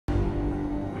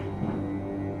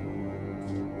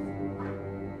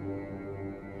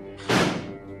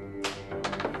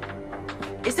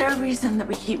Is there a reason that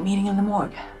we keep meeting in the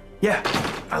morgue? Yeah,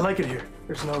 I like it here.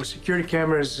 There's no security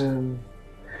cameras, and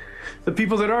the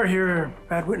people that are here are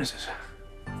bad witnesses.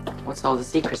 What's all the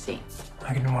secrecy?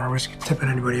 I didn't want to risk tipping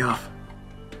anybody off.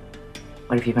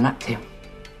 What have you been up to?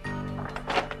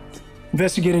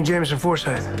 Investigating Jameson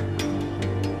Forsythe.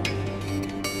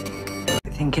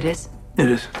 You think it is? It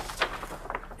is.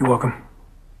 You're welcome.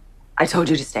 I told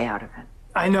you to stay out of it.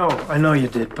 I know you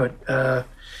did, but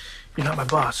you're not my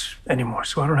boss anymore,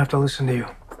 so I don't have to listen to you.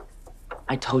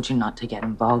 I told you not to get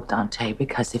involved, Dante,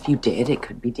 because if you did, it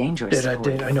could be dangerous. I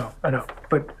did. I know.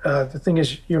 But the thing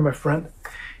is, you're my friend,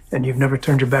 and you've never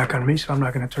turned your back on me, so I'm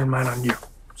not going to turn mine on you.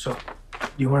 So, do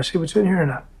you want to see what's in here or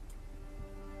not?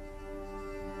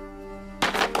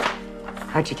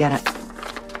 How'd you get it?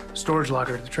 Storage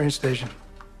locker at the train station.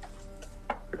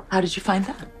 How did you find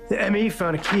that? The ME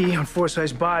found a key on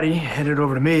Forsythe's body, handed it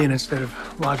over to me, and instead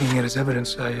of logging it as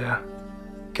evidence, I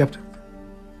kept it.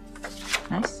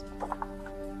 Nice.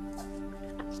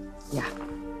 Yeah.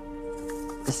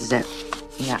 This is it.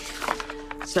 Yeah.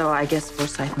 So I guess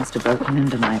Forsythe must have broken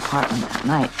into my apartment that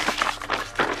night.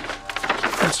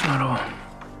 That's not all.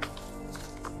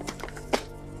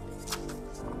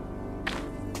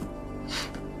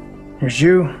 Here's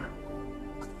you.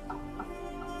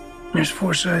 Here's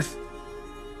Forsythe.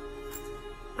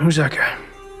 Who's that guy?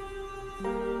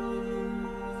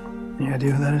 Any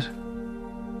idea who that is?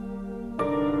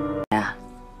 Yeah,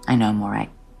 I know him all right.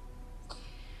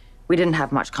 We didn't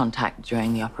have much contact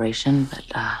during the operation, but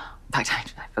in fact,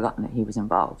 I'd forgotten that he was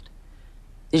involved.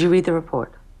 Did you read the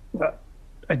report?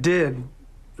 I did.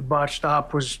 The botched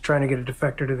op was trying to get a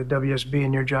defector to the WSB,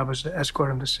 and your job was to escort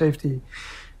him to safety.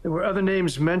 There were other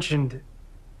names mentioned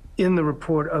in the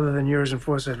report other than yours and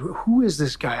Forsythe. Who is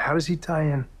this guy? How does he tie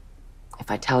in? If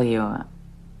I tell you...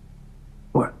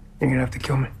 What? You're gonna have to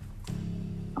kill me?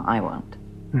 I won't.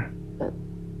 But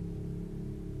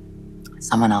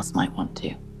someone else might want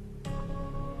to.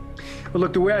 Well,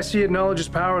 look, the way I see it, knowledge is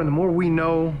power, and the more we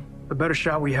know, the better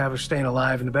shot we have of staying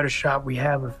alive, and the better shot we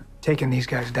have of taking these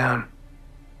guys down.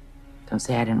 Don't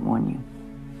say I didn't warn you.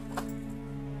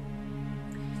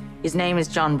 His name is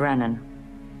John Brennan,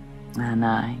 and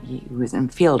he was in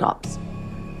field ops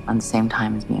on the same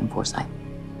time as me and Forsythe.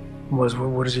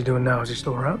 What is he doing now? Is he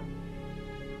still around?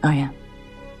 Oh, yeah.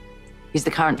 He's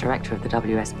the current director of the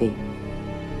WSB.